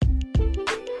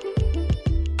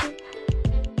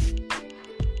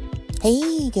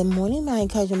Hey, good morning, my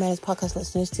Encouragement Matters podcast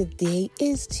listeners. Today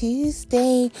is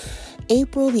Tuesday,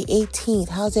 April the 18th.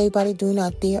 How's everybody doing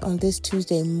out there on this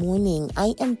Tuesday morning?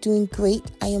 I am doing great.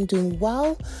 I am doing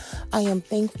well. I am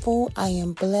thankful. I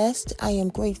am blessed. I am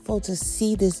grateful to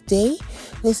see this day.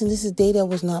 Listen, this is a day that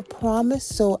was not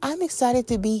promised, so I'm excited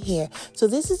to be here. So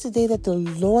this is the day that the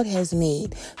Lord has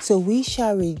made. So we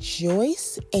shall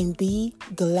rejoice and be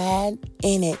glad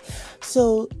in it.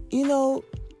 So,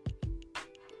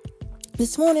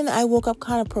 this morning, I woke up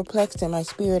kind of perplexed in my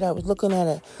spirit. I was looking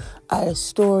at a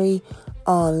story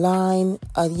online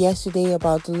yesterday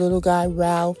about the little guy,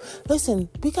 Ralph. Listen,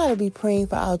 we got to be praying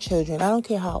for our children. I don't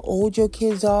care how old your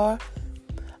kids are.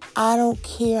 I don't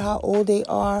care how old they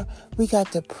are. We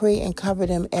got to pray and cover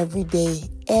them every day,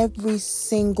 every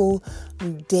single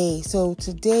day. So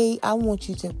today, I want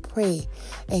you to pray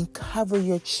and cover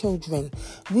your children.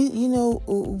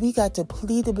 We got to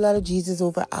plead the blood of Jesus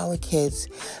over our kids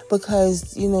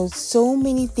because, so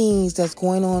many things that's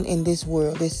going on in this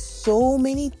world. There's so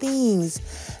many things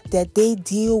that they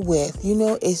deal with.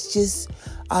 It's just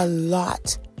a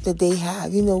lot that they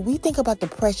have. We think about the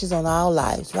pressures on our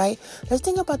lives, right? Let's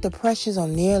think about the pressures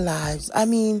on their lives. I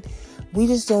mean, we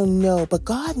just don't know, but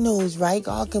God knows, right?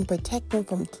 God can protect them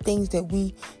from things that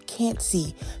we can't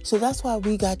see. So that's why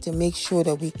we got to make sure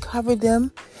that we cover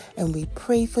them and we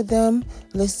pray for them.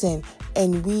 Listen,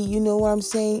 and we, you know what I'm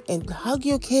saying? And hug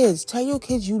your kids. Tell your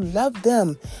kids you love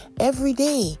them every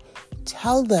day.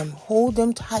 Tell them, hold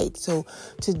them tight. So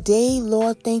today,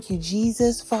 Lord, thank you,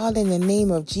 Jesus. Father, in the name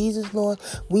of Jesus, Lord,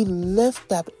 we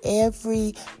lift up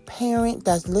every parent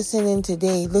that's listening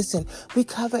today. Listen, we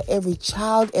cover every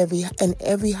child,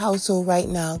 every household right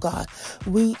now, God.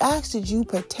 We ask that you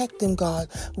protect them, God.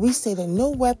 We say that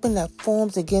no weapon that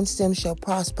forms against them shall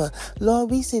prosper. Lord,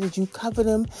 we say that you cover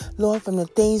them, Lord, from the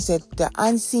things that the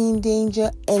unseen danger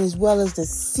and as well as the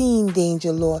seen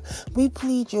danger, Lord. We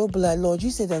plead your blood, Lord. You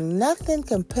said that nothing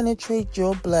can penetrate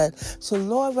your blood. So,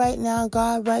 Lord, right now,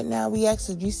 God, right now, we ask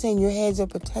that you send your heads of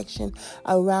protection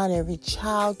around every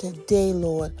child today,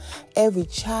 Lord. Every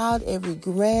child, every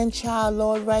grandchild,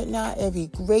 Lord, right now, every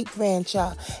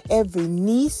great-grandchild, every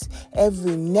niece,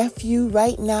 every nephew,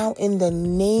 right now, in the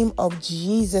name of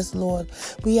Jesus, Lord.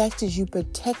 We ask that you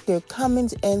protect their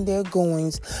comings and their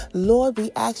goings. Lord,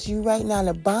 we ask you right now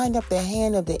to bind up the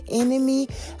hand of the enemy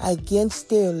against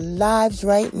their lives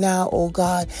right now, oh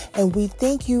God. And we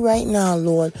thank you right now,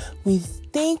 Lord. We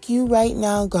thank you right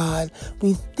now, God.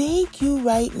 We thank you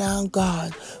right now,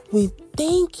 God. We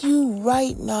thank you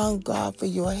right now, God, for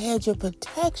your hedge of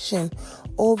protection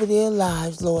over their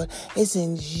lives, Lord. It's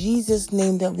in Jesus'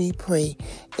 name that we pray.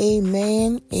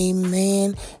 Amen,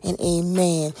 amen, and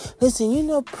amen.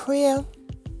 Listen, prayer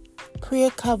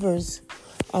covers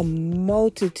a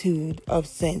multitude of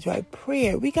sins, right?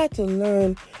 Prayer, we got to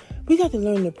learn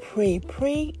to pray.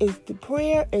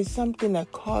 Prayer is something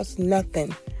that costs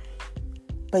nothing,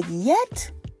 but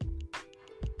yet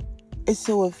it's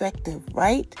so effective,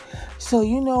 right? So,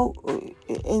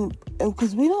 and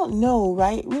because we don't know,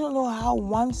 right? We don't know how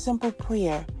one simple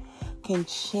prayer can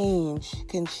change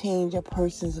a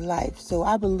person's life. So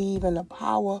I believe in the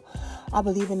power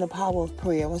of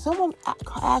prayer. When someone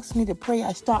asks me to pray,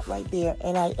 I stop right there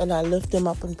and I lift them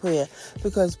up in prayer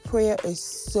because prayer is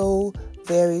so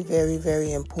very, very,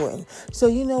 very important. So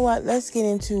you know what? Let's get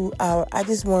into I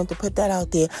just wanted to put that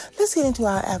out there. Let's get into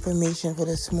our affirmation for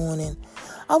this morning.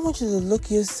 I want you to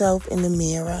look yourself in the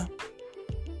mirror.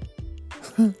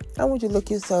 I want you to look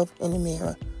yourself in the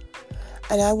mirror.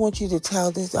 And I want you to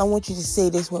tell this. I want you to say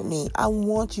this with me. I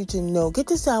want you to know. Get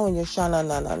this down in your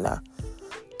sha-na-na-na-na.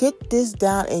 Get this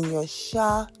down in your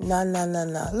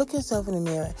sha-na-na-na-na. Look yourself in the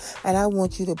mirror. And I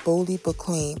want you to boldly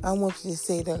proclaim. I want you to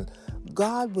say that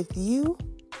God with you,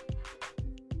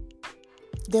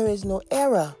 there is no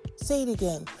error. Say it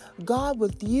again. God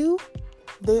with you,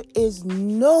 there is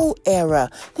no error.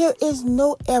 There is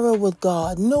no error with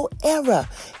God. No error.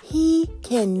 He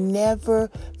can never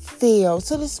fail.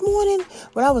 So this morning,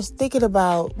 when I was thinking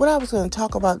about what I was going to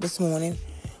talk about this morning,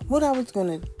 what I was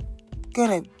going to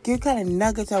get kind of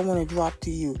nuggets I want to drop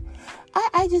to you.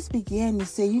 I just began to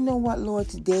say, you know what, Lord,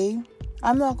 today,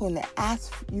 I'm not going to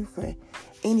ask you for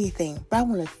anything, but I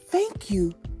want to thank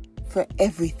you for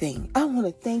everything. I want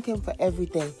to thank him for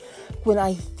everything. When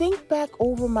I think back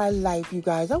over my life, you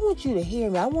guys, I want you to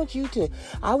hear me. I want you to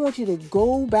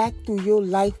go back through your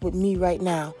life with me right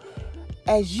now.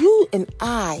 As you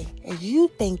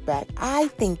think back, I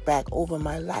think back over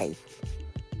my life.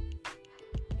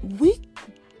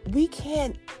 we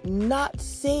can't not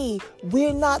say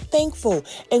we're not thankful.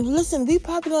 And listen, we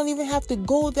probably don't even have to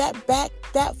go that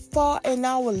far in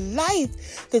our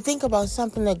life to think about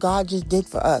something that God just did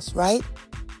for us, right?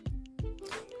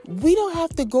 We don't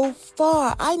have to go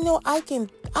far. I know I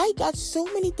got so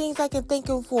many things I can thank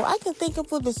him for. I can thank him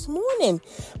for this morning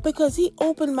because he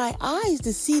opened my eyes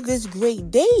to see this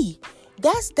great day.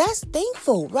 That's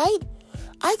thankful, right?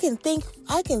 I can thank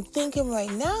him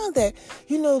right now that,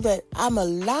 that I'm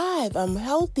alive, I'm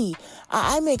healthy.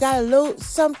 I may got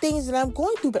some things that I'm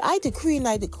going through, but I decree and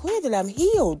I declare that I'm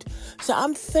healed. So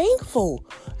I'm thankful.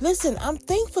 Listen, I'm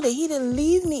thankful that he didn't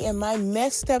leave me in my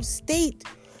messed up state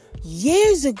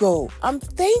years ago. I'm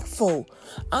thankful.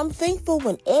 I'm thankful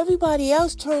when everybody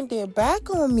else turned their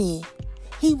back on me.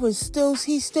 He still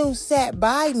sat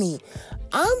by me.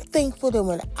 I'm thankful that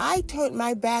when I turned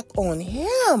my back on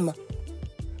him,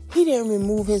 he didn't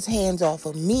remove his hands off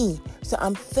of me. So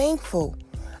I'm thankful.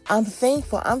 I'm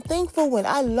thankful. I'm thankful when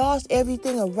I lost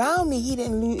everything around me. He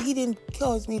didn't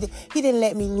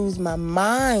let me lose my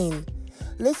mind.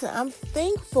 Listen, I'm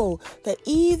thankful that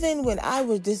even when I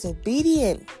was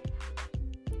disobedient,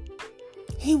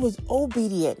 he was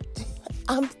obedient.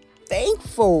 I'm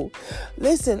thankful.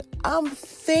 Listen, I'm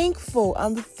thankful.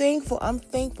 I'm thankful. I'm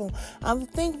thankful. I'm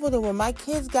thankful that when my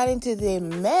kids got into their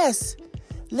mess,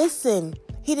 listen,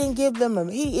 he didn't give them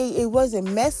it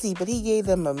wasn't messy, but he gave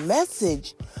them a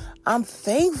message. I'm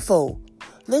thankful.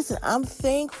 Listen, I'm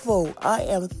thankful. I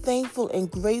am thankful and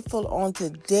grateful on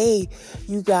today.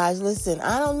 You guys, listen,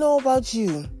 I don't know about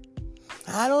you.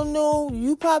 I don't know.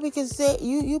 You probably can say,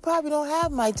 you probably don't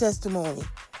have my testimony.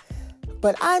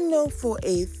 But I know for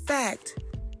a fact,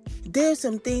 there's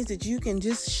some things that you can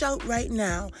just shout right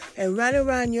now and run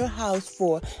around your house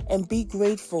for and be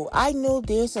grateful. I know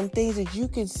there's some things that you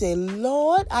can say,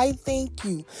 Lord, I thank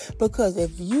you. Because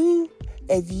if you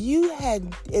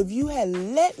had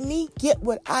let me get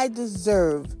what I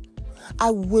deserve,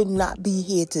 I would not be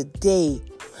here today.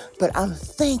 But I'm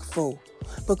thankful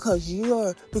because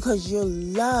your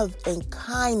love and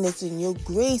kindness and your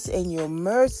grace and your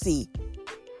mercy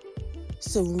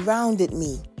surrounded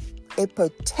me. It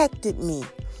protected me.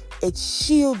 It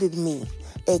shielded me.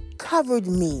 It covered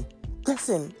me.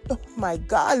 Listen, oh my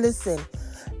God, listen.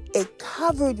 It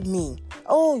covered me.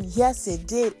 Oh, yes, it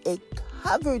did. It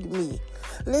covered me.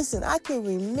 Listen, I can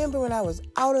remember when I was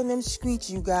out on them streets,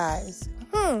 you guys.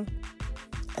 And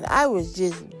I was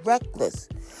just reckless.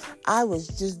 I was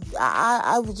just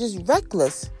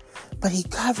reckless. But he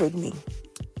covered me.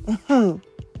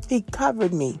 He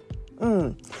covered me.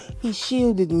 He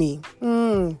shielded me.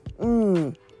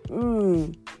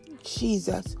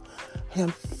 Jesus. And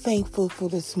I'm thankful for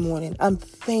this morning. I'm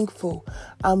thankful.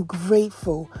 I'm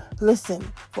grateful. Listen,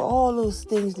 for all those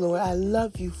things, Lord, I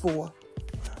love you for.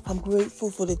 I'm grateful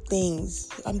for the things.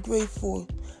 I'm grateful.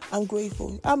 I'm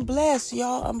blessed,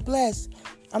 y'all. I'm blessed.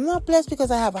 I'm not blessed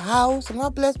because I have a house. I'm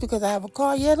not blessed because I have a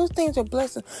car. Yeah, those things are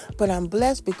blessings. But I'm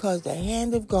blessed because the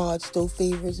hand of God still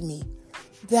favors me.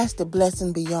 That's the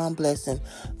blessing beyond blessing.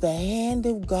 The hand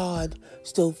of God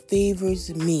still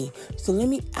favors me. So let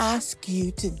me ask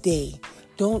you today.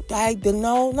 Not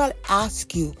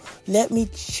ask you. Let me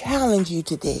challenge you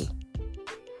today.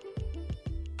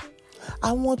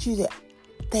 I want you to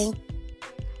think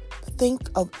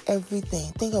of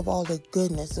everything. Think of all the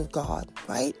goodness of God,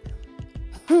 right?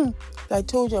 I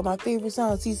told you my favorite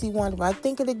song, CeCe Winans. When I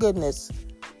think of the goodness.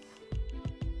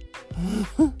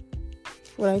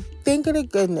 When I think of the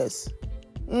goodness,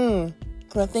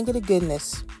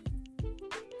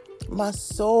 my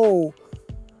soul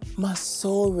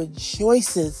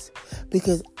rejoices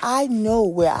because I know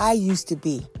where I used to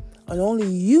be, and only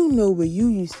you know where you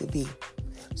used to be.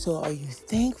 So are you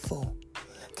thankful?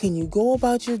 Can you go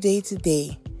about your day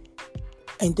today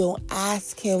and don't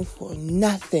ask him for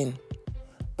nothing,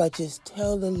 but just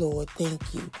tell the Lord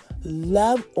thank you.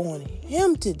 Love on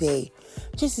him today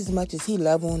just as much as he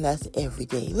loves on us every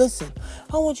day. Listen,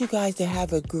 I want you guys to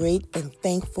have a great and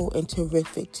thankful and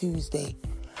terrific Tuesday.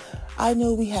 I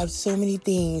know we have so many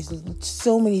things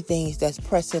that's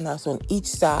pressing us on each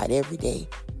side every day.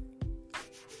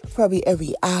 Probably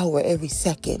every hour, every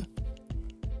second.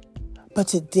 But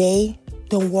today,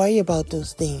 don't worry about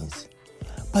those things.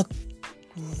 But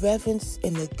reverence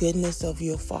in the goodness of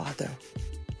your Father.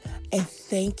 And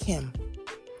thank him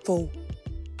for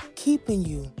keeping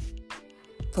you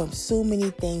from so many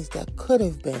things that could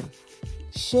have been,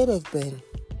 should have been,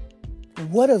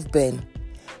 would have been.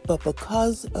 But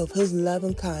because of his love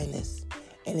and kindness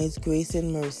and his grace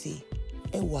and mercy,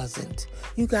 it wasn't.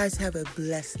 You guys have a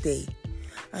blessed day,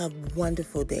 a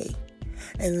wonderful day.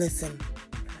 And listen,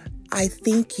 I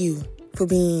thank you for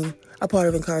being a part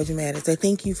of Encouraging Matters. I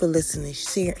thank you for listening,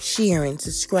 sharing,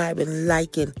 subscribing,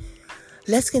 liking.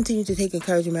 Let's continue to take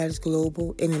Encouraging Matters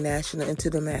global, international,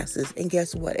 into the masses. And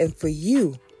guess what? And for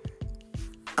you,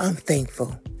 I'm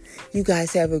thankful. You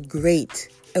guys have a great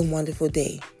and wonderful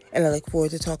day. And I look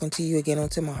forward to talking to you again on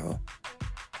tomorrow.